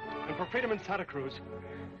you, and for freedom in Santa Cruz.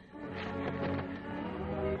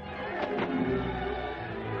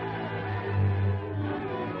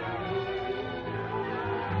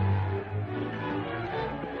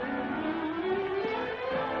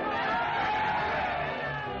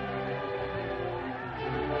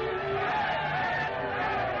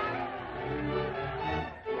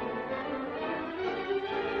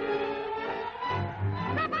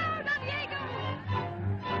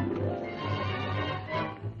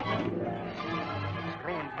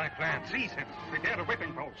 Seize him. Prepare the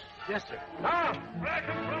whipping post. Yes, sir. Now, drag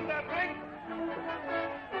him from that ring.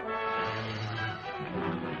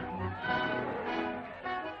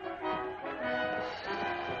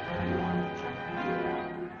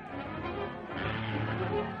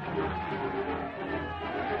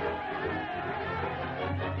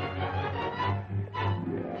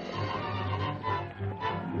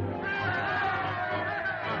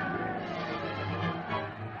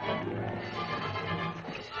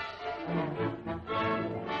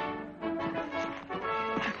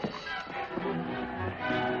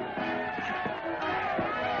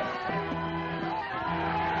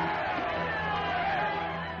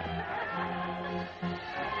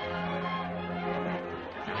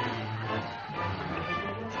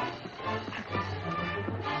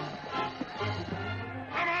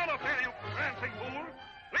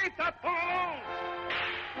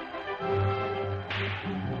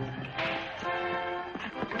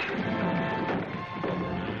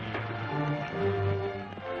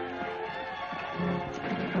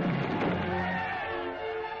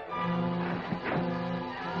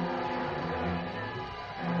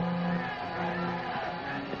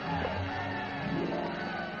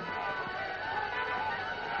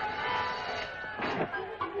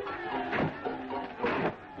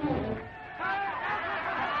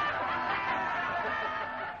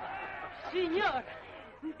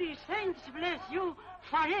 The saints bless you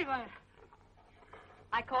forever.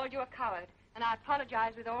 I called you a coward, and I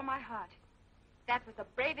apologize with all my heart. That was the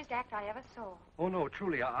bravest act I ever saw. Oh, no,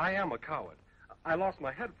 truly, I am a coward. I lost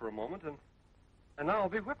my head for a moment, and now I'll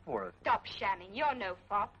be whipped for it. Stop shamming. You're no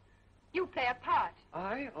fop. You play a part.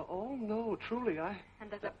 I? Oh, no, truly, And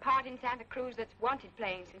there's a part in Santa Cruz that's wanted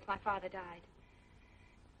playing since my father died.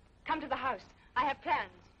 Come to the house. I have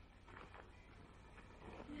plans.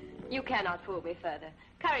 You cannot fool me further.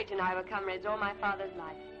 Courage and I were comrades all my father's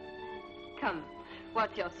life. Come,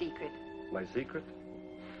 what's your secret? My secret?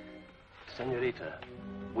 Senorita,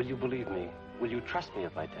 will you believe me? Will you trust me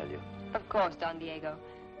if I tell you? Of course, Don Diego.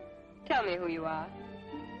 Tell me who you are.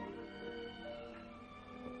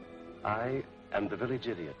 I am the village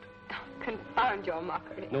idiot. Confound your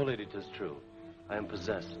mockery. No, lady, 'tis true. I am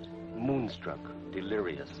possessed, moonstruck,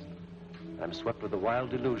 delirious. I'm swept with a wild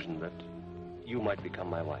delusion that you might become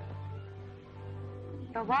my wife.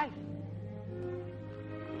 Your wife?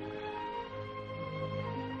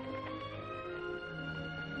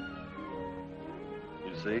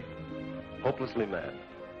 You see? Hopelessly mad.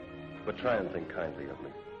 But try and think kindly of me.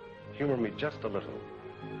 Humor me just a little.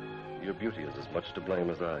 Your beauty is as much to blame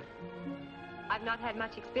as I. I've not had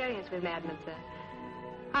much experience with madmen, sir.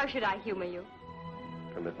 How should I humor you?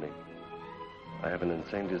 Permit me. I have an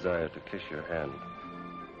insane desire to kiss your hand.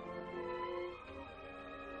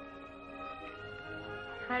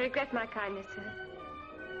 I regret my kindness, sir.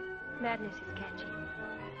 Madness is catching.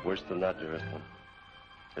 Worse than that, dearest one.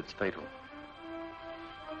 It's fatal.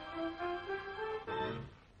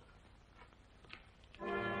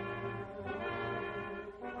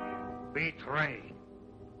 Betray.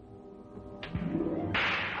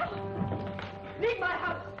 Leave my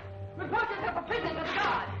house! Report yourself a prisoner to the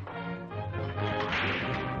guard!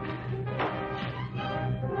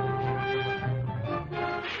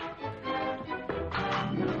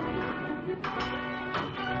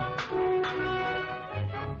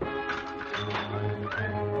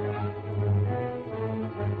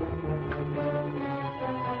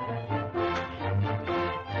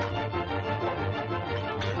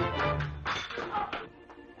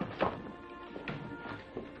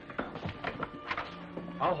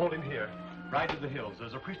 I'll hold him here. Ride to the hills.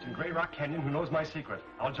 There's a priest in Grey Rock Canyon who knows my secret.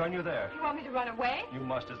 I'll join you there. You want me to run away? You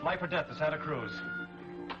must. It's life or death to Santa Cruz.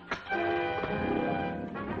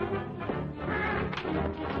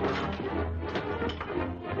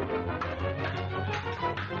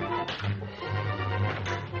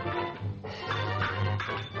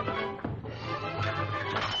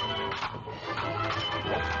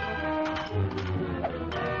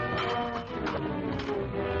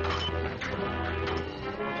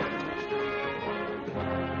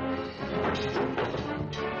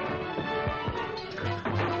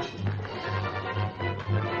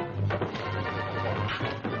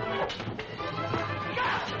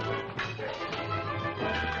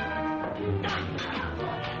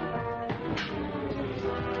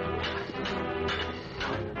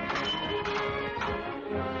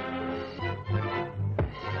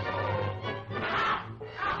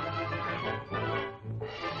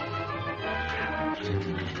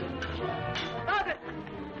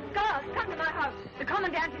 The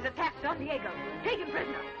Commandant has attacked Don Diego. Take him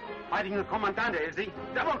prisoner. Fighting the Commandant, is he?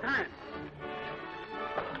 Double time.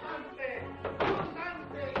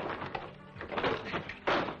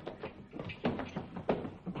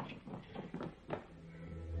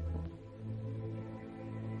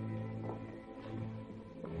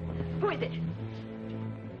 Who is it?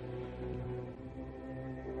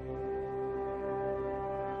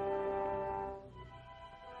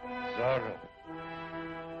 Zorro.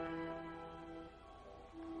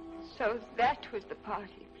 So that was the part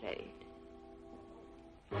he played.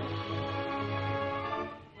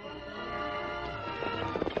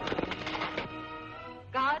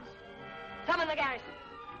 Guards, summon the garrison.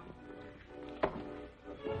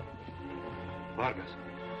 Vargas.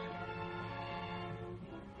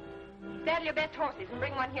 Saddle your best horses and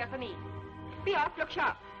bring one here for me. Be off, look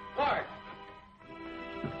sharp. Guard.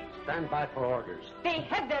 Stand by for orders. They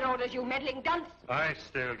have their orders, you meddling dunce. I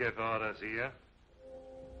still give orders here.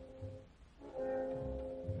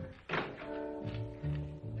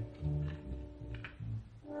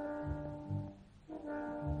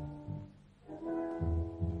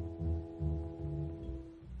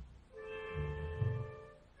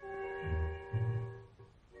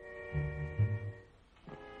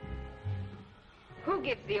 Who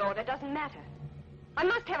gives the order doesn't matter. I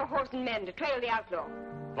must have a horse and men to trail the outlaw.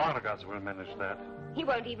 Vargas will manage that. He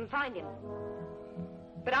won't even find him.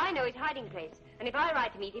 But I know his hiding place, and if I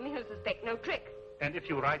ride to meet him, he'll suspect no trick. And if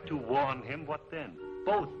you ride to warn him, what then?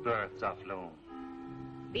 Both birds are flown.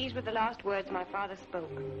 These were the last words my father spoke.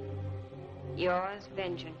 Yours,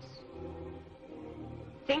 vengeance.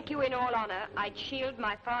 Think you in all honor I'd shield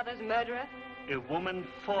my father's murderer? A woman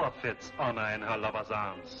forfeits honor in her lover's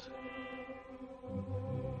arms.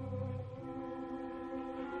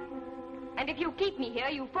 And if you keep me here,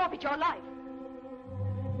 you forfeit your life.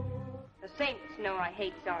 The saints know I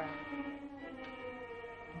hate Zorro.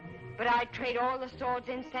 But I'd trade all the swords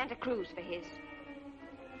in Santa Cruz for his.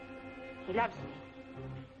 He loves me.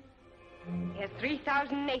 He has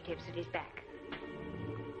 3,000 natives at his back.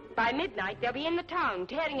 By midnight, they'll be in the town,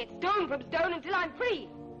 tearing it stone from stone until I'm free.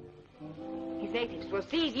 His natives will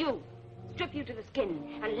seize you, strip you to the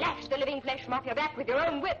skin, and lash the living flesh from off your back with your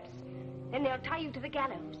own whips. Then they'll tie you to the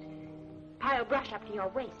gallows, pile brush up to your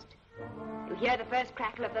waist. You hear the first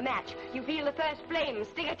crackle of the match. You feel the first flame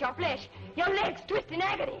sting at your flesh. Your legs twist in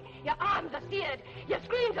agony. Your arms are seared. Your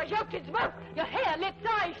screams are choked in smoke. Your hair, lips,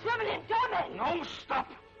 eyes shrivel in torment. No,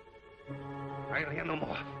 stop! I'll hear no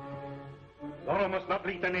more. Zorro must not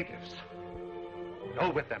lead the natives. Go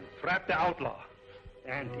with them. Trap the outlaw.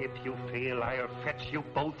 And if you fail, I'll fetch you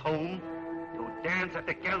both home to dance at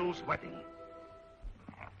the gallows wedding.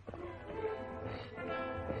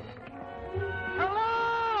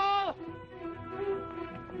 Hello!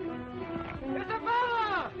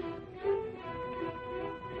 Isabella!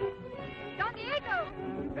 Don Diego!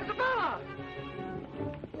 Isabella!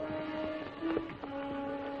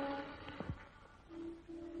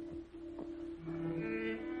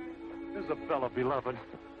 Isabella, beloved.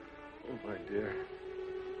 Oh, my dear.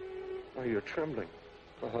 Oh, you're trembling.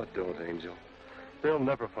 Oh, don't, Angel. They'll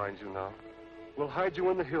never find you now. We'll hide you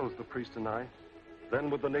in the hills, the priest and I. Then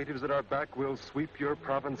with the natives at our back, we'll sweep your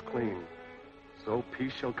province clean. So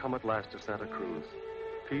peace shall come at last to Santa Cruz.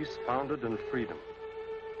 Peace founded in freedom.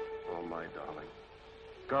 Oh, my darling.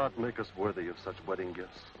 God make us worthy of such wedding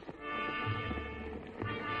gifts.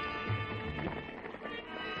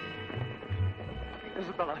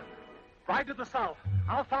 Isabella, ride to the south.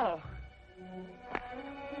 I'll follow.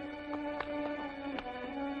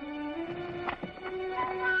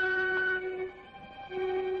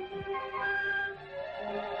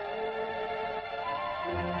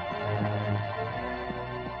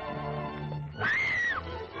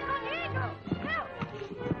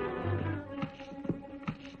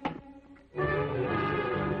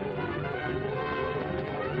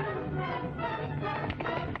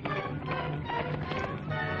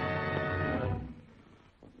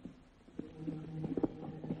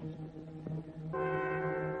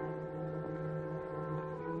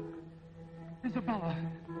 Isabella!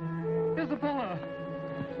 Isabella!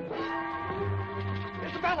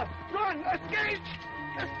 Isabella! Run! Escape!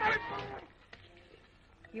 Escape!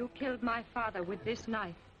 You killed my father with this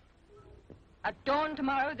knife. At dawn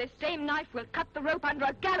tomorrow, this same knife will cut the rope under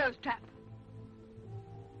a gallows trap.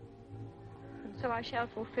 And so I shall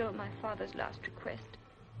fulfill my father's last request.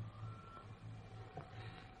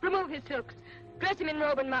 Remove his silks. Dress him in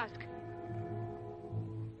robe and mask.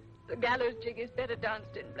 The gallows jig is better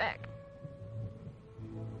danced in black.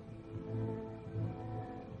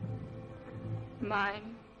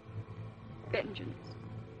 Mine, vengeance.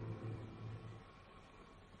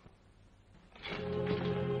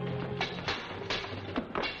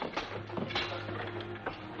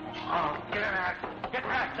 Oh, get back! Get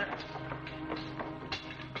back!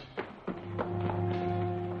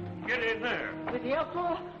 Get in there! With your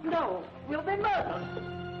fool? No, we'll be murdered.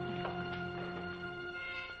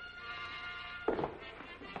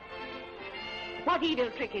 What evil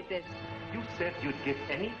trick is this? You said you'd give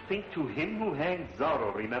anything to him who hanged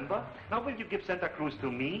Zorro, remember? Now will you give Santa Cruz to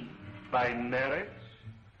me? By marriage?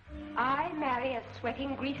 I marry a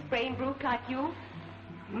sweating, grease-brained brute like you?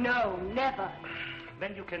 No, never.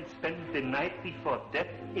 Then you can spend the night before death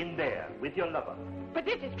in there with your lover. But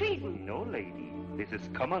this is treason. No, lady. This is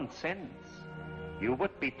common sense. You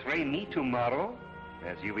would betray me tomorrow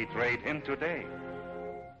as you betrayed him today.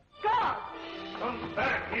 God! Come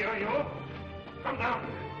back here, you! Come down!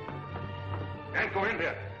 And go in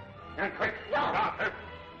there. And quick. No! Down.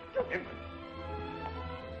 In.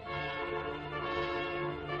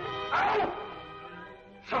 Ow!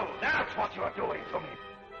 So that's what you're doing to me.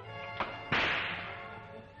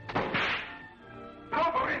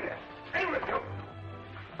 Now go in there. In with you.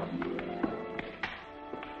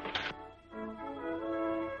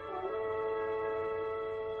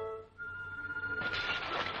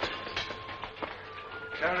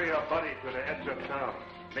 Carry your body to the edge of town.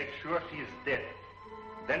 Make sure she is dead.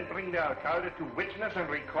 Then bring the alcalde to witness and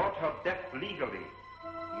record her death legally.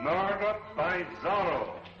 Murdered by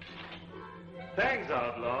Zorro. Thanks,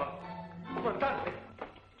 outlaw. Commandant!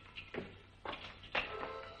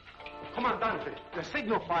 Commandant, the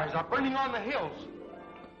signal fires are burning on the hills.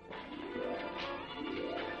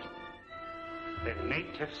 The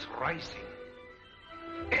natives rising.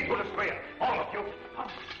 Into the square, all of you.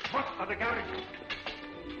 March for the garrison.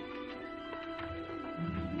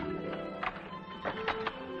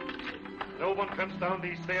 No one comes down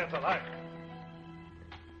these stairs alive.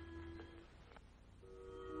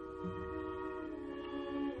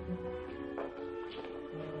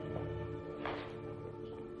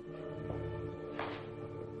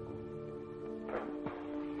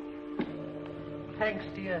 Thanks,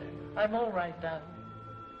 dear. I'm all right now.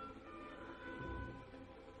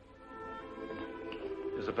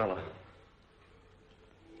 Isabella.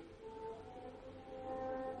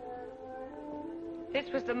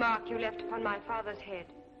 This was the mark you left upon my father's head.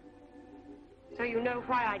 So you know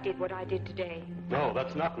why I did what I did today. No,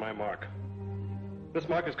 that's not my mark. This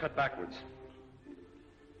mark is cut backwards.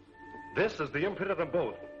 This is the imprint of them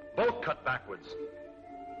both. Both cut backwards.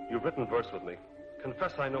 You've written verse with me.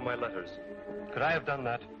 Confess I know my letters. Could I have done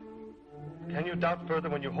that? Can you doubt further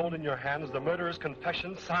when you hold in your hands the murderer's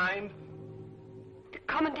confession signed? The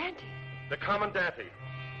Commandant? The Commandante.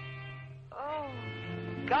 Oh,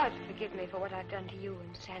 God forgive me for what I've done to you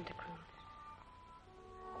in Santa Cruz.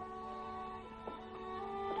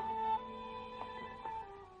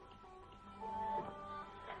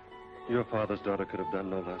 Your father's daughter could have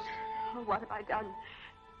done no less. Oh, what have I done?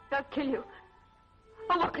 They'll kill you.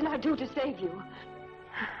 Oh, what can I do to save you?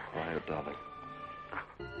 Quiet, darling.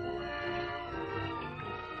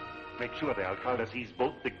 Make sure the alcalde sees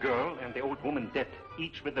both the girl and the old woman dead,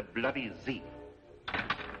 each with a bloody Z.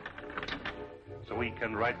 So we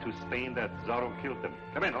can write to Spain that Zorro killed them.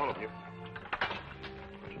 Come in, all of you.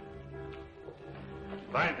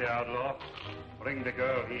 Find the outlaw. Bring the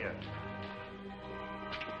girl here.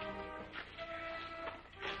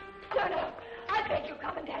 No, no. I beg you,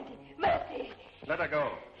 Commandante. Mercy. Let her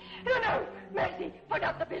go. No, mercy. Put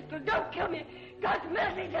up the pistol. Don't kill me. God's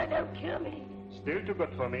mercy, no, don't kill me. Still too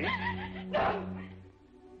good for me. No.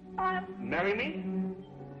 Marry me?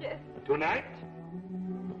 Yes. Tonight?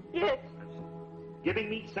 Yes. Giving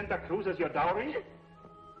me Santa Cruz as your dowry?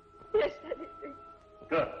 Yes, that is it.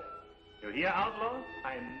 Good. You hear, outlaw?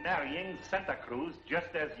 I'm marrying Santa Cruz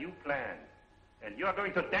just as you planned. And you're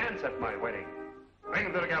going to dance at my wedding. Bring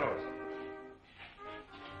him to the gallows.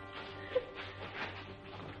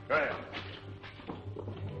 Go ahead.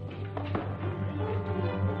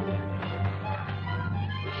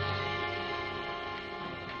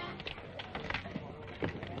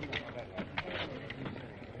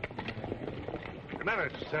 The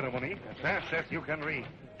marriage ceremony, as fast as you can read.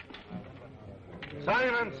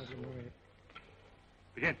 Silence!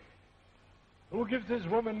 Begin. Who gives this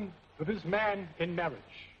woman to this man in marriage?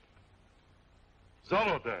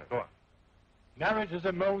 Zorro there. Go on. Marriage is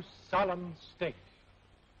a most solemn state,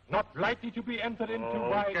 not likely to be entered into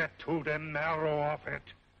by... Get to the marrow of it.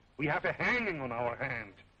 We have a hanging on our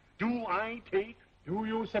hand. Do I take? Do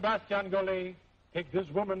you, Sebastian Gollet, take this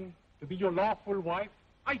woman to be your lawful wife?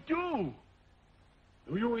 I do.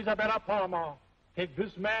 Do you, Isabella Palmer, take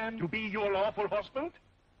this man... To be your lawful husband?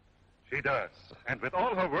 She does. And with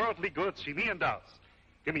all her worldly goods, she me and does.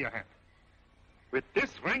 Give me your hand. With this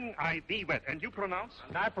ring, I thee wed. And you pronounce?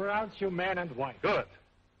 And I pronounce you man and wife. Good.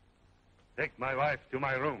 Take my wife to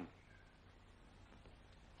my room.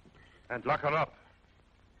 And lock her up.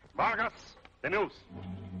 Vargas, the news.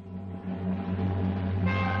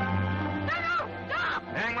 No, stop!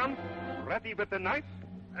 Hangman, ready with the knife?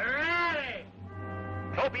 Ready!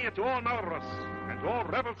 So be it to all murderers and to all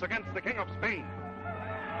rebels against the King of Spain.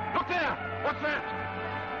 Look there! What's that?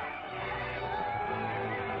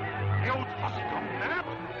 The old husk from Nab?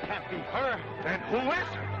 Can't be her. Then who is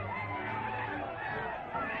it?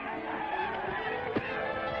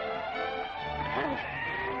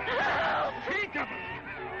 She-devil!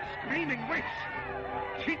 Screaming witch!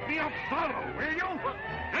 Cheat me of Zorro, will you?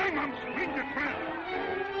 Hang on, swing the trap!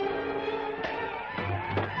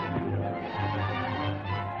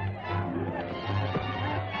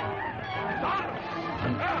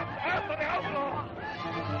 After the outlaw!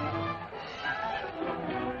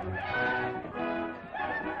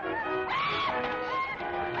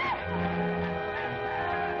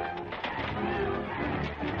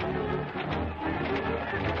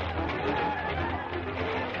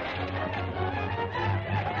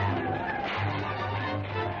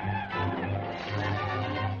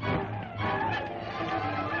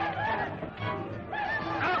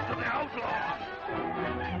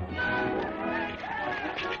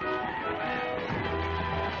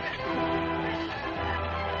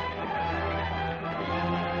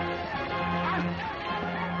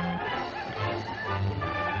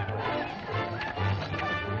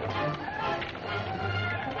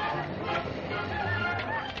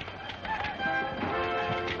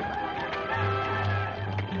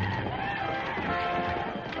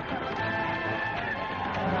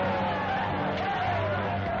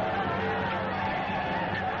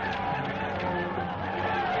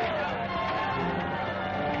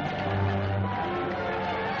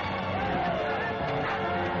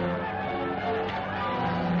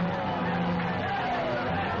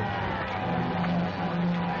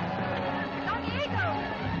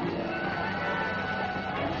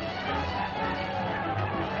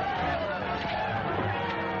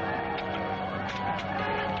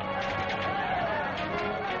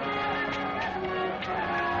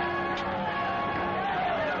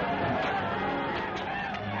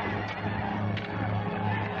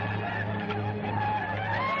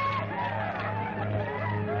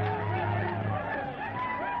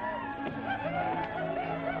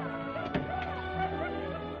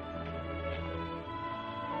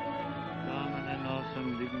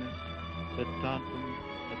 et tantum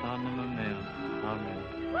et animum meum.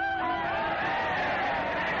 Amen.